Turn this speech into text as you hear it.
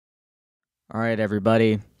Alright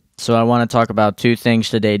everybody, so I want to talk about two things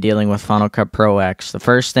today dealing with Final Cut Pro X. The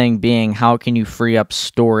first thing being, how can you free up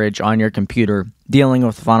storage on your computer dealing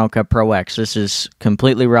with Final Cut Pro X? This is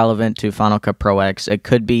completely relevant to Final Cut Pro X. It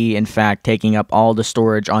could be, in fact, taking up all the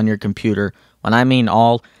storage on your computer. When I mean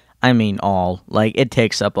all, I mean all. Like, it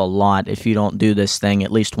takes up a lot if you don't do this thing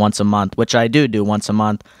at least once a month, which I do once a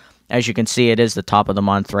month. As you can see, it is the top of the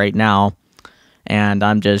month right now, and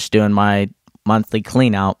I'm just doing my monthly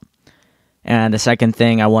clean out. And the second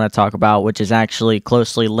thing I want to talk about, which is actually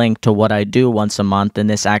closely linked to what I do once a month, and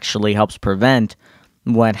this actually helps prevent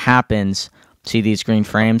what happens. See these green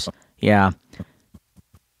frames? Yeah.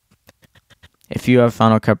 If you have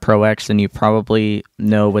Final Cut Pro X, then you probably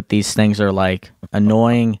know what these things are like.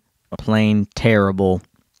 Annoying, plain terrible.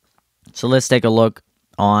 So let's take a look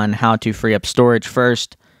on how to free up storage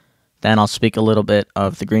first. Then I'll speak a little bit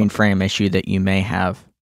of the green frame issue that you may have.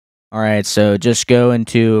 Alright, so just go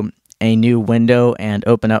into a new window and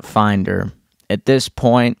open up Finder. At this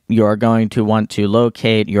point, you are going to want to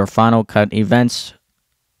locate your Final Cut events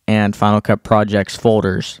and Final Cut projects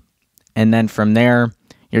folders. And then from there,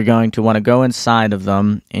 you're going to want to go inside of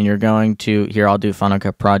them, and you're going to, here I'll do Final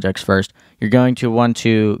Cut projects first. You're going to want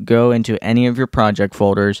to go into any of your project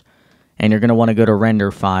folders, and you're going to want to go to render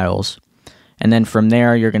files. And then from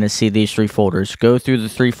there, you're going to see these three folders. Go through the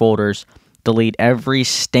three folders, delete every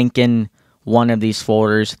stinking one of these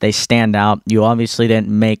folders. They stand out. You obviously didn't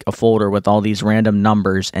make a folder with all these random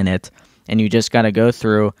numbers in it, and you just got to go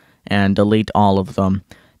through and delete all of them.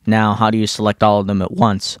 Now, how do you select all of them at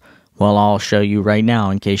once? Well, I'll show you right now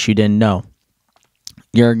in case you didn't know.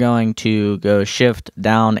 You're going to go shift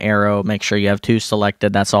down arrow, make sure you have two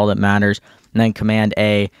selected, that's all that matters, and then command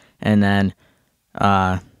A, and then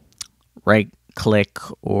right click,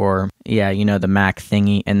 or yeah, you know, the Mac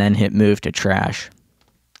thingy, and then hit move to trash.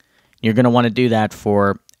 You're going to want to do that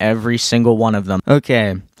for every single one of them.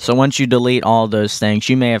 Okay, so once you delete all those things,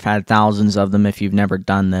 you may have had thousands of them if you've never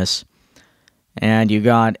done this, and you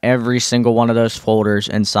got every single one of those folders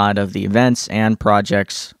inside of the events and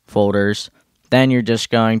projects folders. Then you're just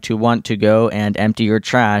going to want to go and empty your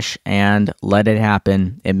trash and let it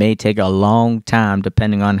happen. It may take a long time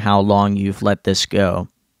depending on how long you've let this go.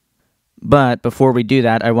 But before we do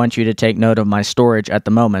that, I want you to take note of my storage at the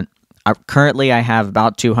moment. Currently, I have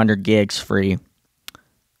about 200 gigs free.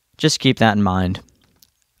 Just keep that in mind.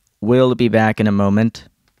 We'll be back in a moment.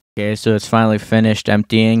 Okay, so it's finally finished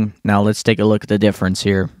emptying. Now let's take a look at the difference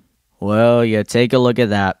here. Well, yeah, take a look at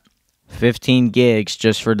that. 15 gigs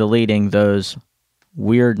just for deleting those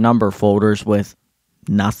weird number folders with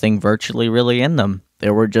nothing virtually really in them.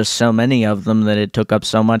 There were just so many of them that it took up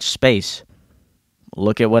so much space.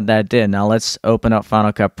 Look at what that did. Now let's open up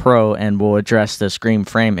Final Cut Pro and we'll address this green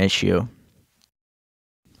frame issue.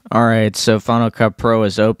 Alright, so Final Cut Pro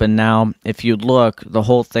is open now. If you look, the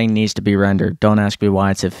whole thing needs to be rendered. Don't ask me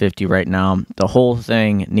why it's at 50 right now. The whole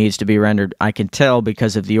thing needs to be rendered. I can tell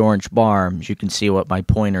because of the orange bar. As you can see what my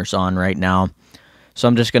pointer's on right now. So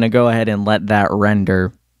I'm just going to go ahead and let that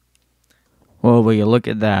render. Well, will you look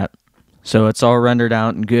at that? So it's all rendered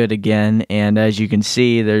out and good again, and as you can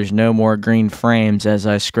see, there's no more green frames as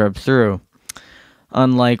I scrub through.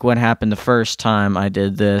 Unlike what happened the first time I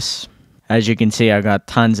did this. As you can see, I got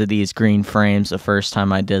tons of these green frames the first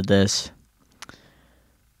time I did this.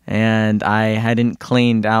 And I hadn't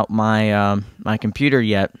cleaned out my my computer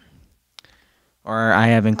yet. Or I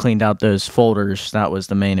haven't cleaned out those folders. That was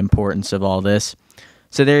the main importance of all this.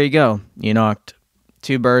 So there you go. You knocked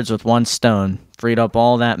two birds with one stone. Freed up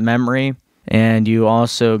all that memory, and you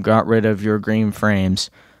also got rid of your green frames.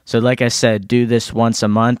 So like I said, do this once a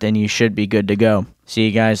month and you should be good to go. See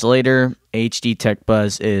you guys later. HD Tech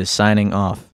Buzz is signing off.